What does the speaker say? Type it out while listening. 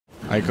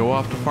I go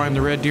off to find the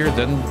red deer,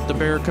 then the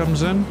bear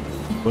comes in.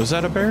 Was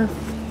that a bear?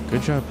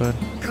 Good job, bud.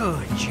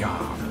 Good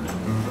job.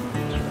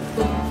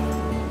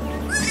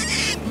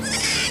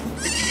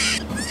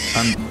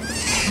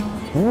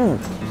 Ooh,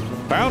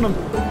 found him.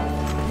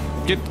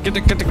 Get the.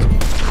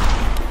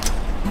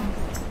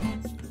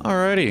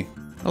 Alrighty.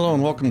 Hello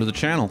and welcome to the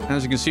channel.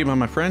 As you can see by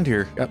my friend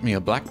here, got me a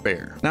black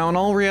bear. Now in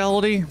all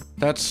reality,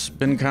 that's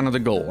been kind of the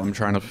goal. I'm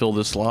trying to fill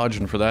this lodge,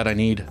 and for that I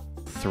need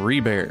 3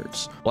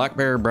 bears. Black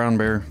bear, brown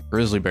bear,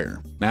 grizzly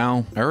bear.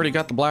 Now, I already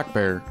got the black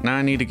bear. Now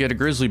I need to get a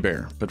grizzly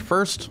bear. But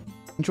first,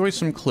 enjoy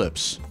some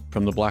clips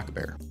from the black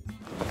bear.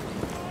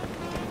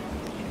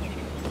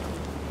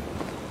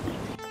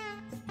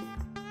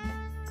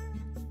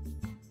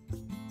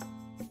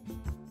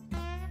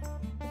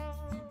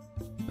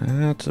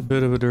 That's a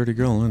bit of a dirty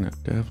girl, isn't it?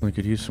 Definitely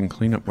could use some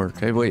cleanup work.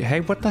 Hey, wait, hey,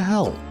 what the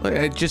hell?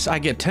 I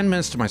get 10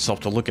 minutes to myself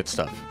to look at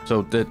stuff.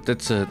 So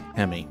that's a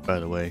Hemi, by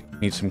the way.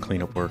 Need some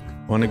cleanup work.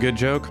 Want a good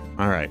joke?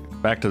 All right,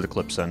 back to the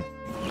clips then.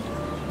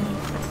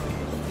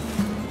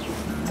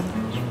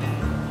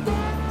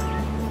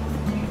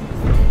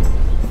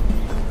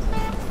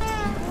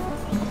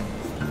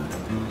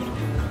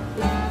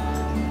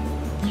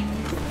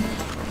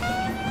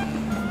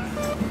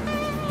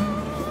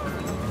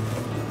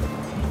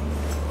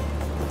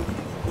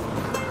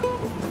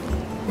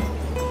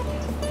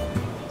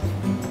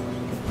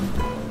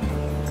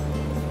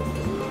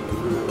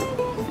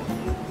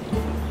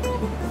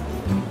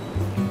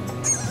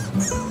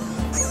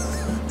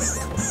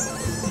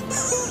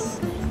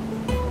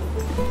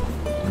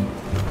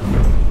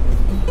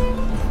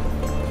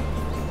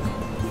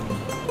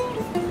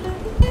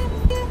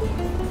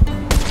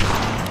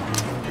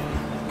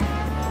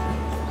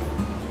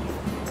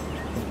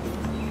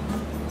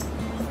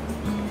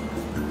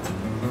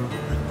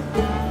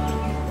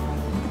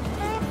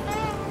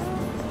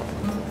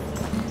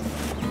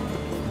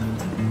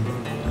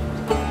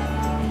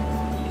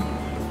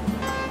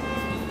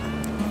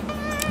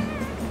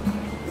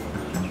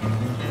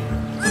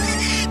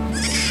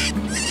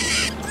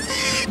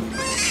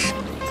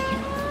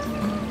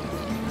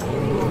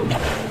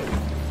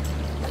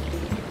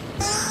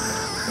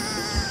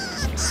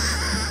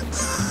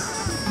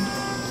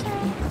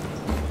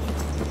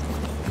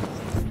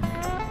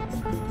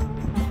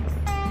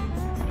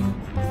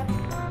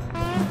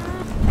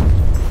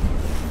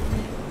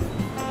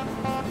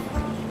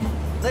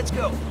 Let's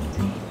go.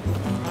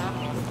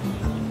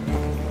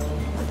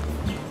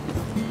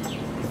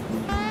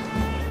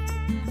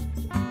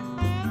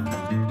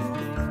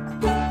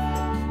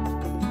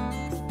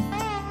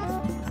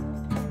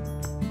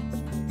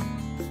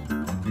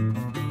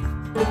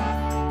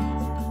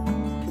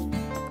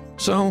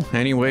 So,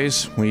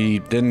 anyways, we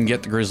didn't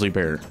get the grizzly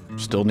bear.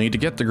 Still need to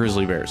get the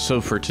grizzly bear. So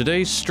for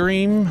today's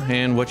stream,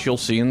 and what you'll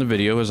see in the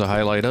video as a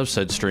highlight of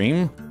said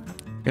stream,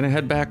 gonna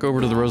head back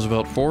over to the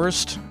Roosevelt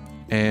Forest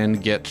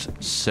and get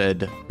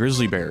said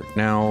grizzly bear.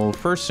 Now,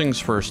 first things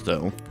first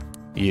though,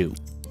 we're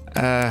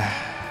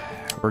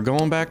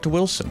going back to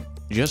Wilson,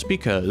 just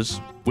because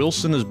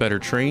Wilson is better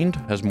trained,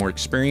 has more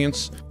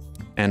experience,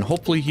 and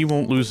hopefully he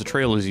won't lose the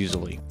trail as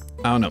easily.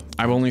 I don't know,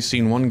 I've only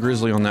seen one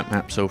grizzly on that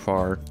map so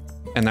far,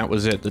 and that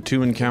was it. The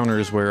 2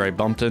 encounters where I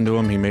bumped into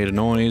him, he made a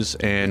noise,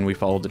 and we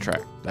followed the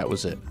track. That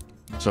was it.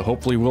 So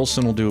hopefully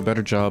Wilson will do a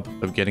better job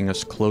of getting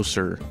us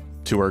closer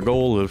to our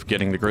goal of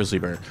getting the grizzly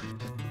bear.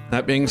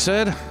 That being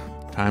said,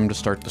 time to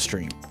start the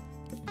stream.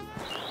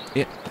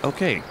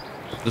 Okay.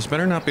 This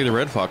better not be the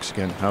red fox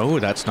again. Oh,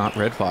 that's not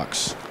red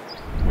fox.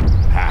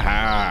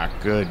 Haha,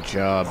 good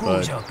job,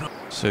 bud.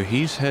 So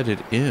he's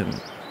headed in.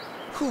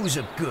 Who's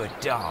a good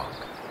dog?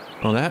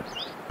 Oh, that?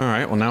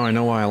 Alright, well now I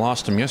know why I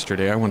lost him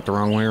yesterday. I went the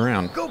wrong way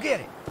around. Go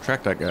get it.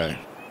 Track that guy.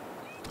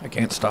 I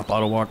can't stop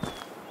auto walk.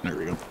 There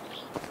we go.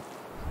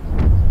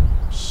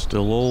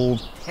 Still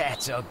old.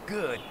 That's a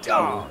good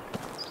dog.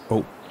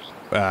 Oh.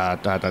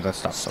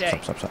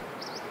 Stop.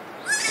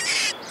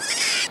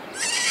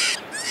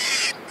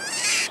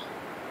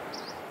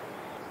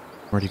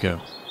 Where'd he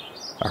go?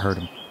 I heard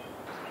him.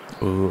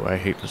 Ooh, I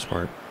hate this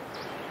part.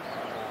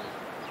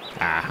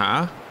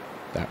 Uh-huh.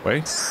 That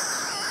way.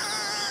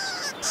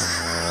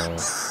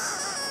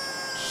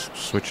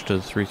 Switch to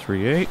the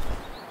 338.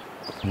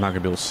 I'm not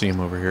gonna be able to see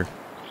him over here.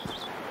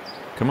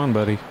 Come on,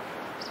 buddy.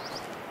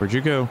 Where'd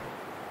you go?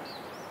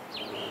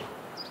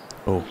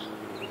 Oh.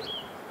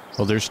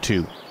 Oh, there's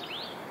 2.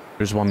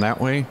 There's one that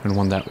way and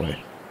one that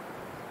way.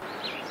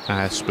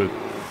 I spooked.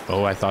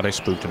 Oh, I thought I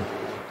spooked him.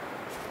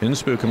 Didn't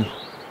spook him.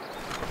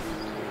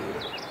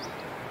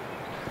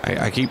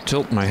 I keep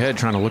tilting my head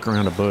trying to look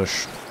around a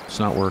bush. It's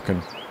not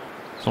working.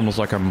 It's almost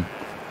like I'm...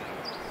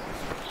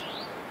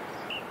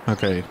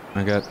 Okay,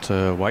 I got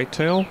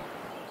whitetail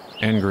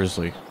and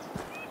grizzly.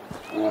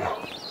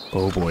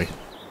 Oh boy.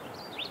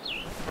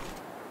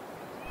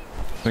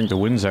 I think the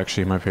wind's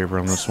actually in my favor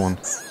on this one.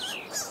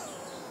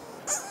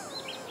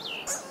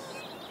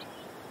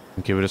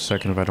 Give it a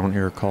second if I don't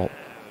hear a call.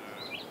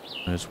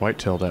 There's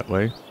whitetail that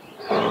way.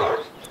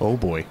 Oh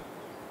boy.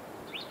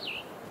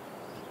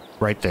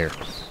 Right there.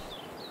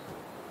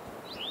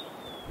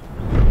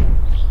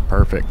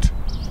 Perfect.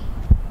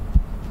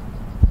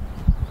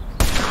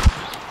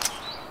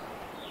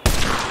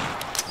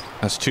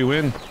 That's 2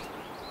 in.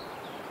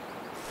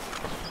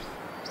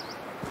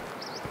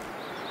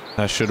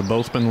 That should have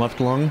both been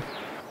left lung.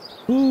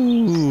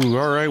 Ooh,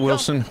 alright,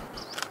 Wilson.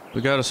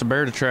 We got us a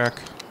bear to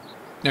track.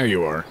 There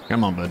you are.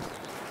 Come on, bud.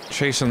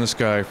 Chasing this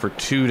guy for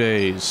 2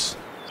 days.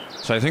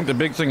 So I think the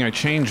big thing I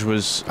changed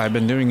was I've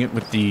been doing it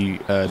with the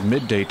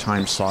midday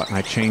time slot, and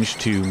I changed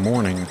to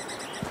morning.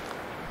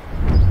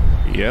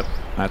 Yep,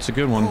 that's a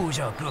good one. Who's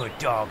a good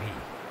doggy?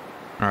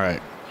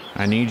 Alright,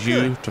 I need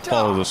you to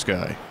follow this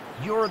guy.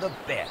 You're the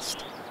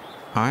best.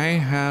 I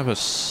have a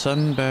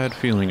sudden bad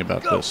feeling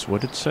about this.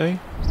 What'd it say?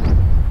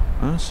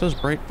 It says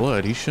bright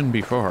blood. He shouldn't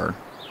be far.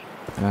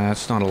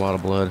 That's not a lot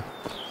of blood.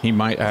 He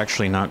might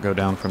actually not go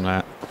down from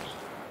that.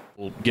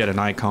 We'll get an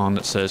icon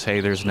that says, hey,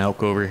 there's an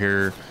elk over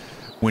here.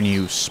 When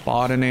you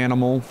spot an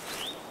animal,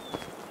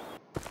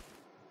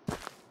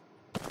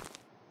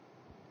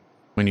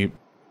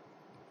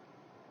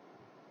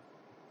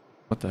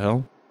 what the hell?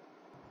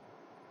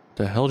 What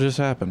the hell just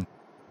happened?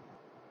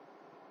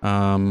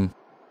 Well,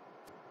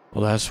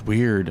 that's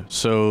weird.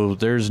 So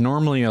there's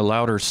normally a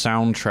louder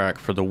soundtrack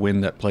for the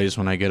wind that plays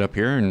when I get up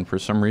here, and for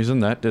some reason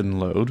that didn't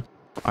load.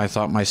 I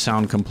thought my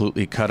sound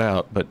completely cut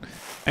out, but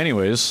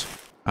anyways,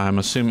 I'm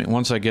assuming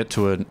once I get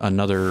to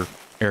another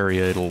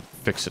area, it'll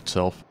fix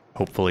itself.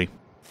 Hopefully.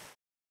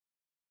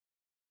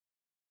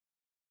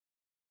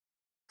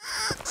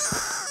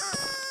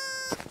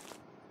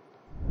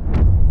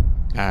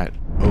 Alright.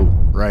 Oh,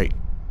 right.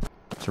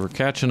 So we're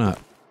catching up.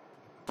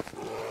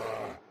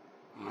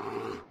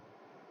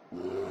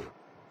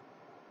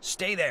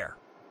 Stay there.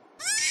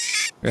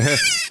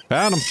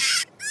 Found him.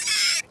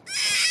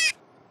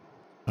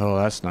 Oh,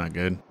 that's not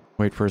good.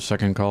 Wait for a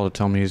second call to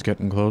tell me he's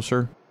getting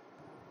closer.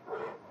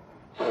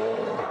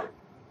 Move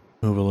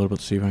a little bit,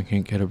 see if I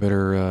can't get a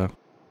better,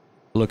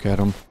 look at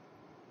him.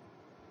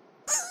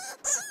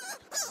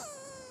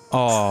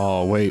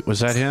 Oh, wait, was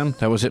that him?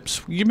 That was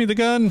it. Give me the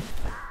gun!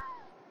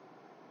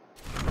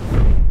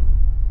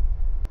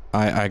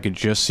 I could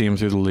just see him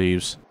through the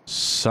leaves.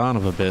 Son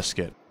of a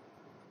biscuit.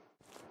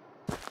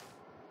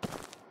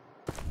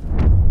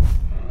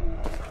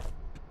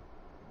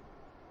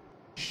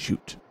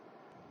 Shoot.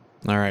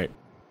 Alright.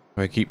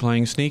 Do I keep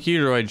playing sneaky,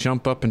 or do I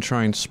jump up and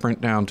try and sprint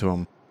down to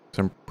him? 'Cause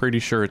I'm pretty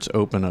sure it's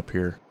open up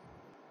here.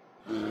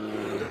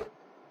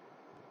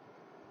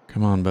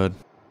 Come on, bud.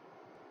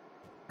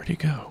 Where'd he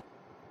go?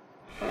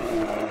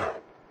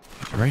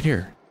 He's right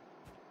here.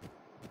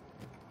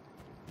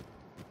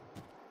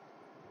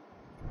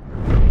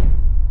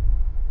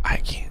 I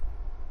can't.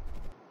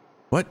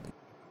 What?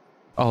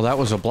 Oh, that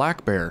was a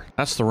black bear.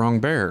 That's the wrong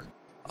bear.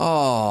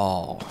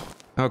 Oh.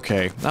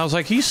 Okay. I was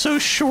like, he's so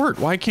short.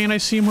 Why can't I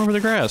see him over the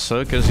grass?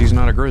 So, because he's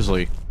not a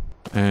grizzly.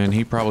 And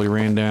he probably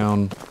ran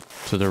down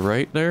to the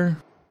right there.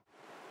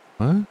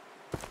 What?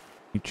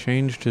 He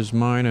changed his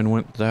mind and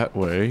went that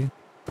way.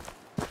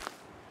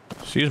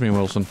 Excuse me,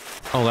 Wilson.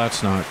 Oh,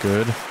 that's not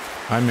good.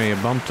 I may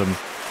have bumped him.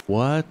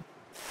 What?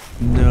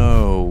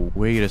 No.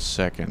 Wait a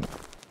second.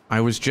 I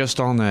was just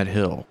on that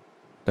hill.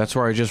 That's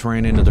where I just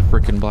ran into the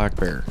frickin' black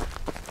bear.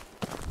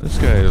 This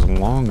guy is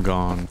long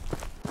gone.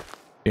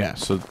 Yeah,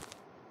 so...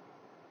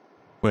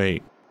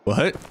 Wait.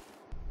 What?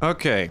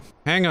 Okay.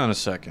 Hang on a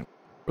second.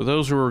 For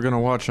those who are gonna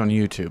watch on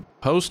YouTube,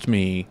 post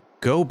me,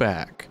 go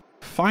back,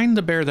 find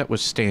the bear that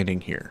was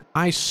standing here.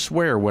 I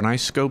swear when I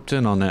scoped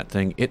in on that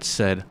thing, it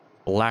said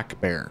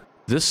black bear.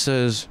 This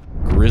says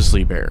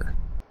grizzly bear.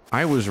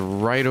 I was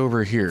right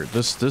over here.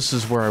 This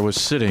is where I was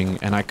sitting,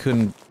 and I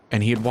couldn't...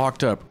 And he had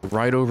walked up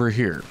right over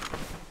here.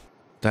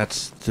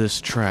 That's this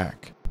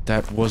track.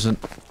 That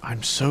wasn't...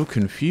 I'm so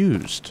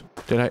confused.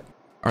 Did I...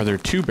 Are there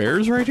two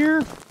bears right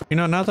here? You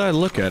know, now that I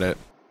look at it...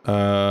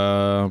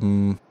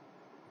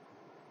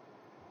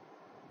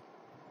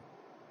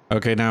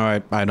 Okay,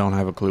 now I don't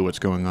have a clue what's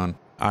going on.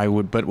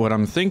 But what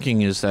I'm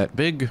thinking is that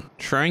big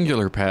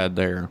triangular pad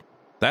there,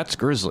 that's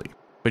grizzly.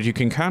 But you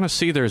can kind of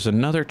see there's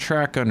another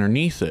track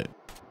underneath it.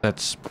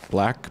 That's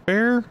black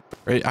bear?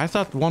 Right? I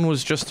thought one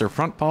was just their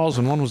front paws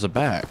and one was the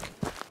back.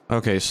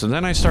 Okay, so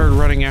then I started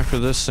running after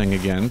this thing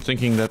again,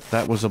 thinking that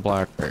that was a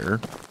black bear.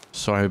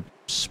 So I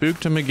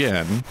spooked him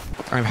again.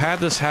 I've had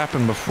this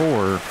happen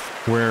before,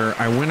 where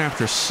I went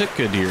after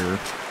Sitka deer,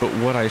 but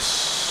what I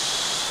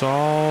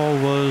saw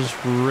was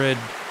red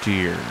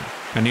deer.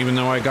 And even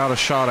though I got a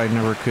shot, I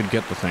never could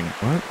get the thing.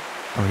 What?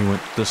 Oh, he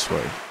went this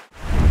way.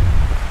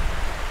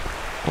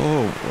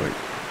 Oh, wait.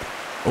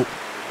 Oh.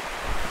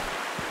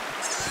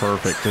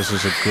 Perfect. This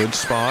is a good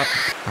spot.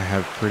 I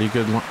have pretty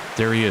good luck.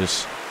 There he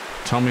is.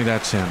 Tell me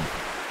that's him.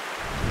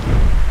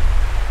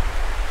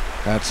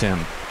 That's him.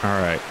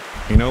 All right.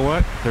 You know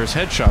what? There's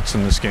headshots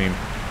in this game.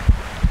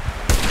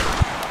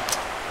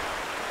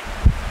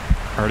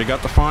 Already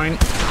got the fine.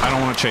 I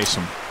don't want to chase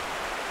him.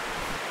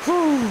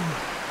 Whew.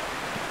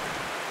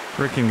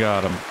 Freaking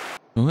got him.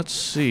 Let's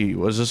see.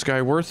 Was this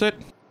guy worth it?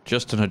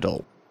 Just an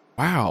adult.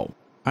 Wow.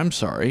 I'm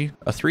sorry.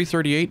 A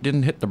 338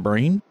 didn't hit the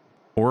brain?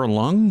 Or a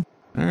lung?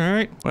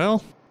 Alright.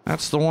 Well,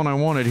 that's the one I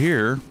wanted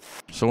here.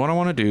 So what I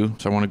want to do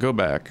is I want to go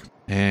back.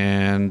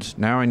 And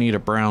now I need a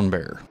brown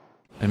bear.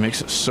 It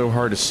makes it so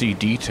hard to see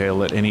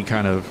detail at any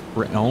kind of...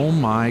 Oh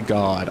my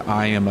god,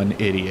 I am an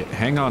idiot.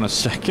 Hang on a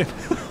second.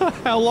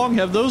 How long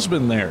have those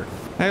been there?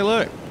 Hey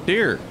look,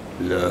 deer.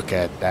 Look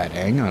at that.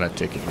 Hang on a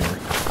ticket here.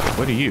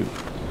 What are you?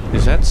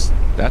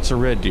 That's a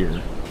red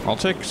deer. I'll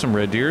take some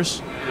red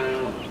deers.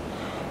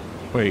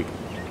 Wait.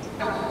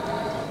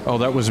 Oh,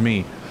 that was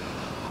me.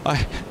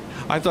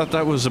 I thought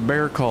that was a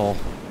bear call.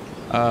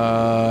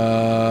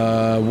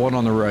 One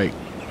on the right.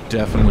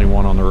 Definitely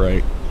one on the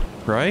right.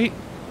 Right?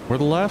 Or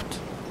the left?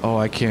 Oh,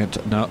 I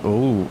can't. No.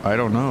 Oh, I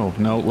don't know.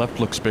 No, left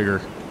looks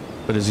bigger.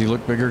 But does he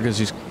look bigger because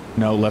he's...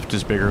 No, left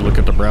is bigger. Look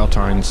at the brow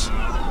tines.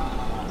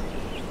 I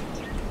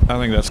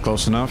think that's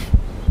close enough.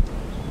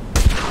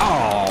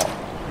 Oh!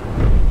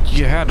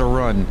 You had to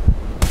run.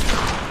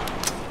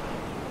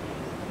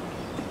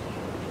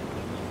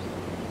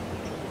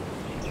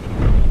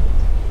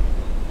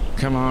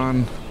 Come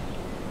on.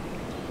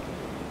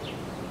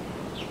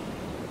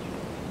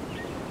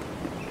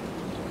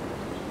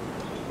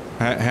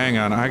 Hang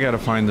on, I gotta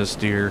find this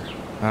deer.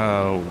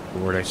 Oh,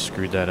 Lord, I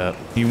screwed that up.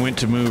 He went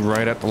to move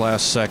right at the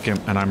last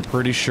second, and I'm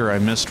pretty sure I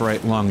missed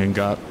right lung and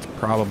got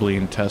probably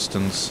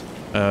intestines.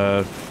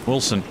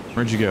 Wilson,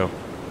 where'd you go?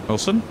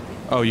 Wilson?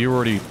 Oh, you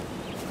already...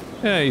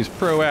 Yeah, he's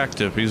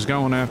proactive. He's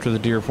going after the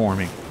deer for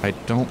me. I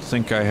don't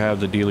think I have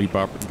the dealy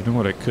bopper. You know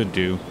what I could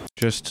do?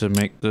 Just to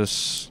make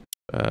this...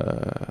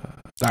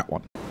 that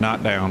one.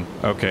 Not down.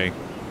 Okay.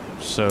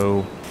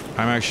 So,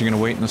 I'm actually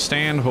gonna wait in the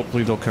stand.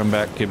 Hopefully they'll come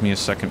back, give me a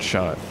second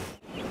shot.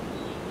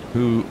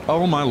 Who...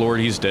 Oh my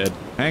lord, he's dead.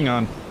 Hang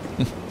on.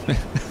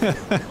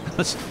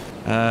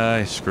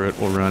 Screw it,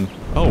 we'll run.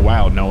 Oh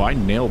wow, no, I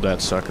nailed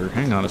that sucker.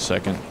 Hang on a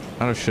second.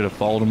 I should have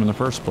followed him in the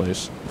first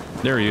place.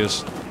 There he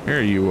is.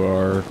 There you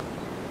are.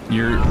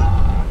 You're...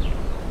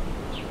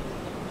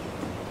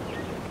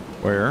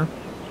 Where?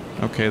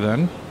 Okay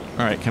then.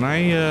 Alright, can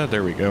I,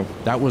 there we go.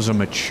 That was a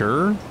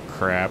mature?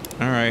 Crap.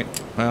 Alright,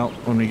 well,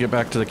 when we get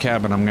back to the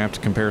cabin, I'm gonna have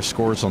to compare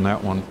scores on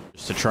that one.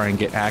 Just to try and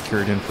get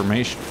accurate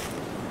information.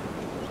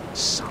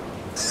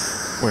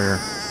 Where?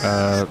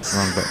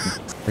 Wrong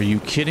button. Are you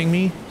kidding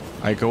me?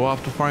 I go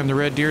off to find the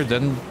red deer,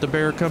 then the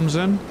bear comes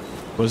in?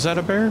 Was that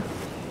a bear?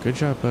 Good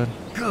job, bud.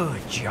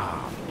 Good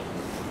job.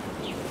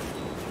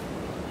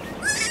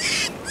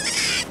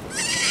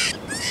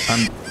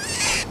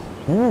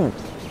 Ooh,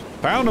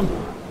 found him.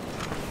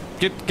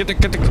 Get the.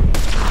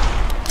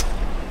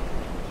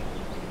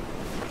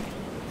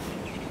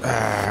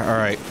 All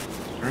right.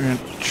 We're gonna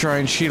try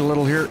and cheat a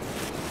little here.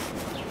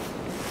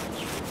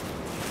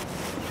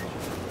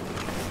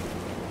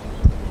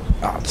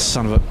 Ah, oh,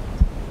 son of a.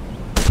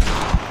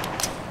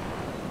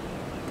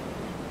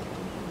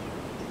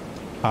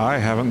 I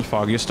haven't the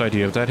foggiest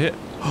idea if that hit.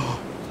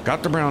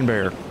 Got the brown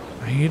bear.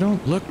 You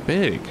don't look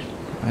big.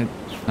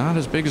 Not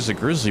as big as the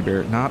grizzly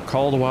bear. Not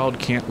call the wild,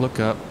 can't look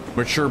up.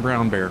 Mature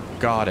brown bear.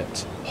 Got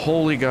it.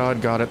 Holy God,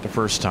 got it the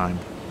first time.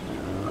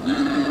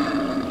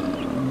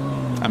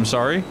 I'm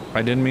sorry.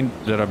 I didn't mean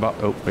that I bought...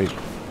 Oh, wait.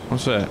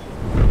 What's that?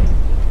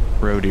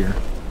 Roe deer.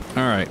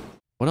 Alright.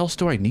 What else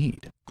do I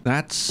need?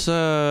 That's,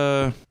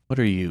 what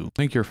are you? I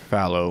think you're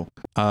fallow.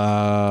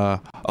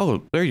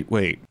 Oh, there you...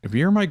 Wait. If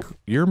you're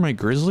my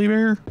grizzly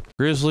bear?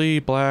 Grizzly,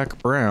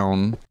 black,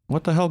 brown.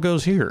 What the hell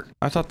goes here?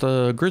 I thought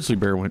the grizzly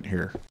bear went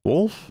here.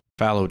 Wolf?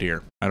 Fallow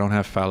deer. I don't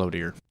have fallow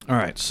deer.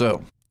 Alright,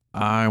 so...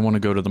 I want to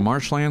go to the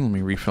marshland. Let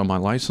me refill my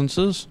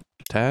licenses.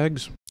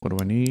 Tags. What do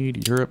I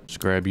need? Europe. Let's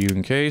grab you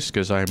in case,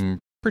 because I'm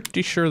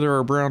pretty sure there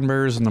are brown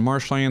bears in the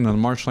marshland, and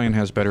the marshland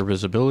has better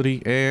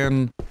visibility,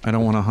 and I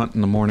don't want to hunt in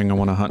the morning, I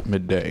want to hunt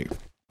midday.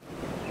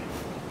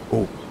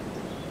 Oh.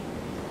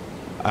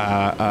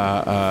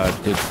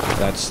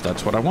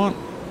 That's what I want.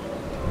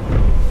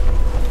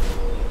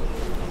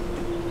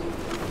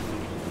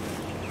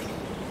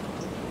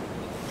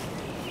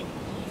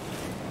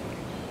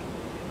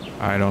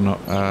 I don't know,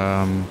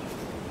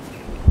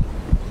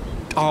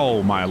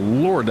 oh my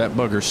lord, that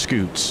bugger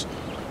scoots.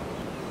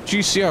 Did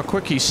you see how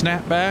quick he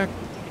snapped back?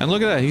 And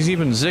look at that, he's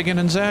even zigging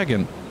and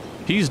zagging.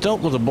 He's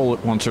dealt with a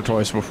bullet once or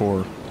twice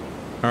before.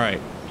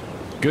 Alright,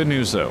 good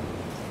news though.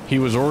 He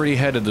was already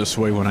headed this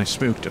way when I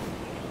spooked him.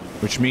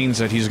 Which means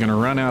that he's gonna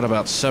run out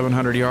about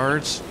 700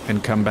 yards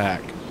and come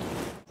back.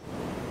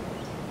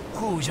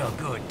 Who's a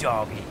good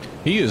doggy?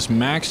 He is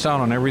maxed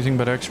out on everything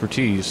but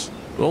expertise.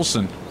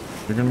 Wilson,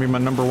 you're gonna be my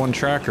 #1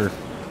 tracker.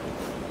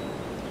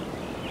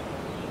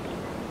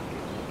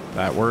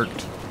 That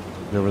worked.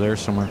 He's over there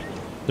somewhere.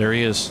 There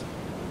he is.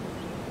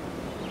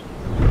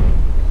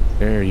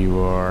 There you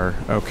are.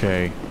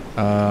 Okay.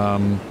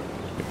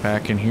 Get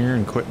back in here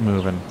and quit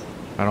moving.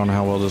 I don't know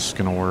how well this is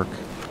gonna work.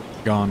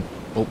 Gone.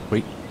 Oh,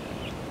 wait.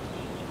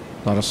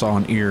 Thought I saw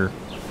an ear.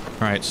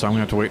 Alright, so I'm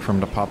gonna have to wait for him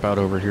to pop out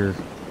over here.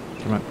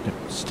 Come on.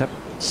 Step.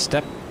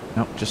 Step.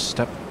 Nope, just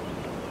step.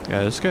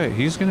 Yeah, this guy,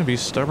 he's gonna be a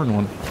stubborn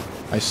one.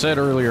 I said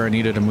earlier I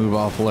needed to move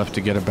off left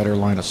to get a better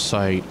line of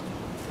sight.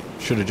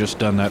 Should have just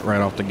done that right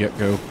off the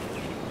get-go.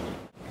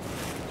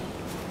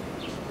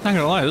 Not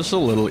gonna lie, this is a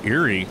little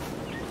eerie.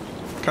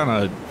 Kind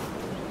of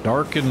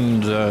dark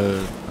and,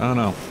 I don't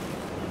know,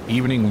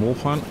 evening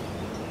wolf hunt.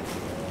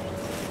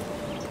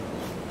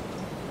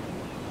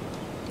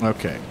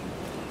 Okay.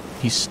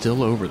 He's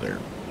still over there.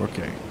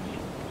 Okay.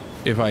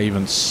 If I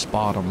even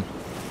spot him.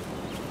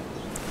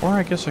 Or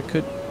I guess I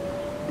could.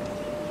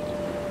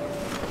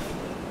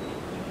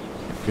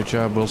 Good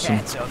job, Wilson.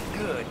 That's a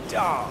good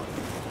dog.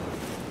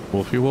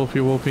 Wolfie,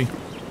 Wolfie, Wolfie.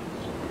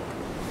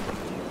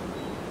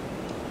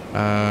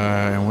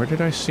 And where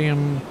did I see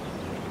him?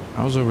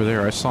 I was over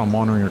there. I saw him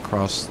wandering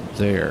across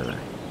there.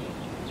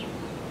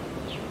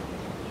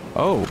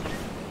 Oh.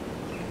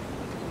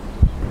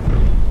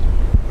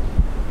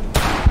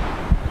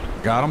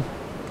 Got him.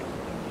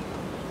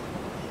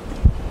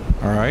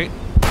 All right.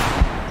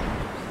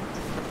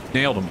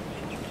 Nailed him.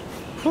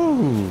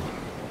 Whew.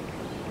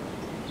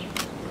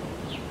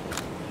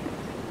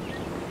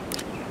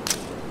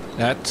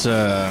 That's,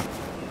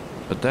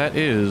 but that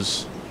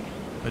is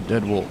a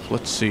dead wolf.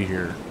 Let's see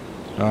here.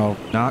 Oh,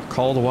 not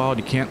Call of the Wild.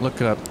 You can't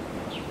look it up.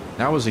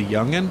 That was a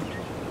youngin'?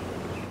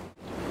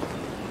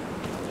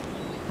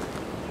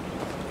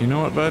 You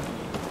know what, bud?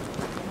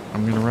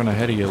 I'm gonna run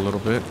ahead of you a little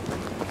bit.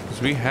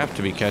 Because we have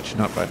to be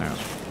catching up by now.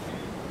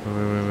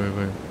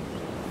 Wait.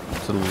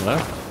 To the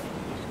left?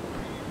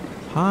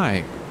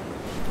 Hi.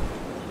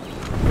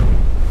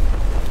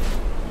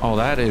 Oh,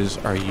 that is...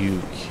 Are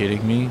you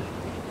kidding me?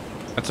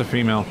 That's a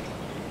female.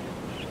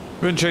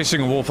 I've been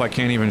chasing a wolf I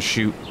can't even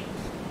shoot.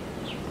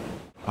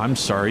 I'm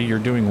sorry, you're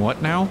doing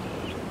what now?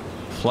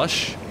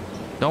 Flush?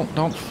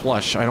 Don't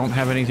flush. I don't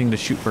have anything to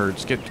shoot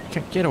birds.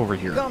 Get over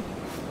here. Come.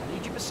 I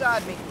need you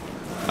beside me.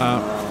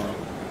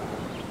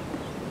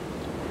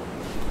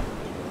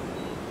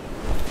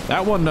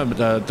 That one,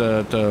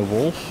 the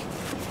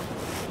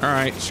wolf. All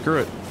right, screw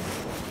it.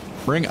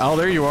 Bring. Oh,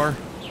 there you are.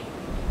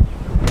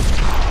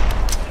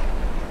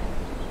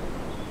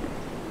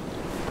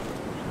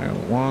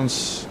 And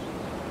once.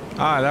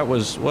 Ah, that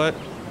was what?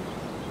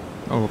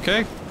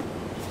 Okay.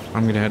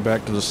 I'm gonna head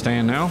back to the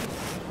stand now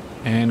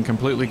and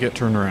completely get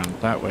turned around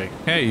that way.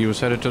 Hey, he was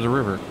headed to the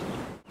river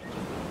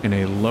in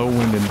a low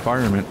wind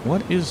environment.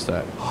 What is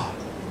that?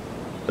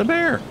 The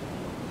bear.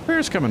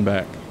 Bear's coming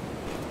back.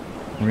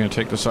 I'm gonna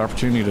take this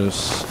opportunity to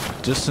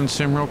distance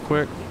him real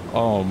quick.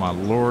 Oh my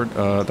lord,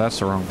 that's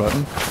the wrong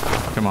button.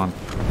 Come on.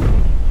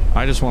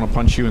 I just want to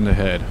punch you in the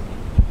head.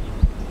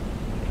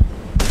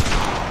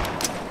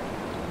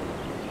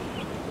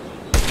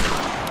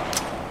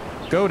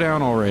 Go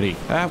down already.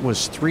 That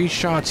was 3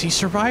 shots. He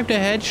survived a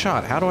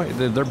headshot. How do I...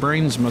 Their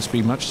brains must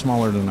be much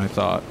smaller than I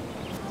thought.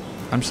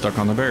 I'm stuck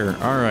on the bear.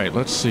 Alright,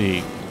 let's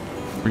see.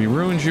 We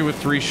ruined you with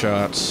 3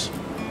 shots.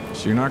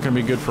 So you're not going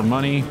to be good for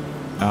money.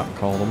 Out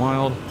Call of the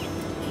Wild.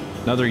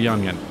 Another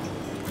youngin'.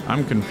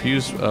 I'm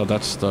confused.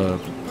 That's the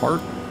part.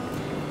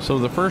 So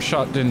the first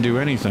shot didn't do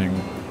anything.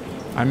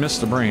 I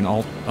missed the brain.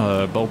 I'll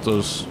bolt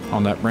those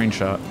on that brain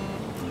shot.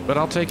 But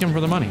I'll take him for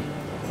the money.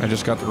 I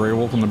just got the gray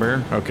wolf and the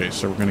bear. Okay,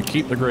 so we're gonna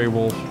keep the gray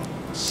wolf.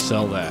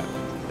 Sell that.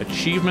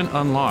 Achievement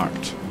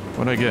unlocked.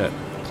 What'd I get?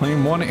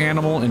 Claim 1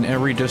 animal in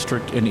every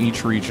district in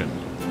each region.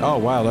 Oh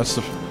wow,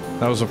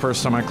 that was the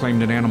first time I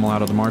claimed an animal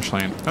out of the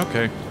marshland.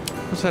 Okay,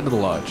 let's head to the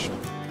lodge.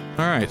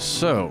 All right,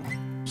 so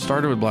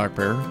started with black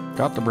bear,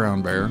 got the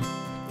brown bear,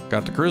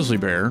 got the grizzly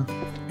bear,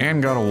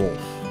 and got a wolf.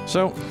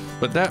 So,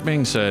 but that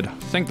being said, I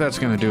think that's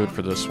gonna do it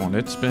for this one.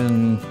 It's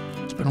been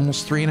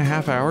almost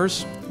 3.5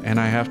 hours, and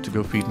I have to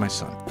go feed my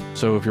son.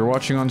 So if you're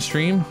watching on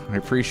stream, I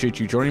appreciate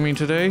you joining me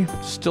today.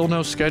 Still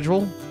no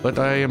schedule, but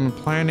I am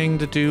planning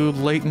to do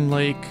Layton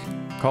Lake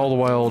Call of the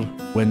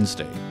Wild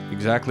Wednesday.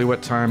 Exactly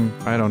what time,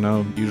 I don't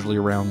know, usually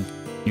around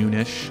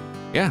noonish.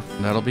 Yeah,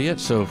 that'll be it.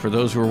 So for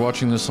those who are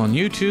watching this on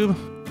YouTube,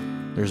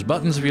 there's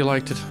buttons if you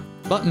liked it,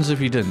 buttons if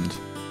you didn't.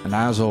 And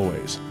as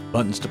always,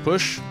 buttons to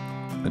push.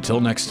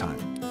 Until next time.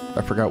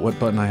 I forgot what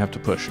button I have to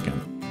push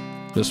again.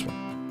 This one.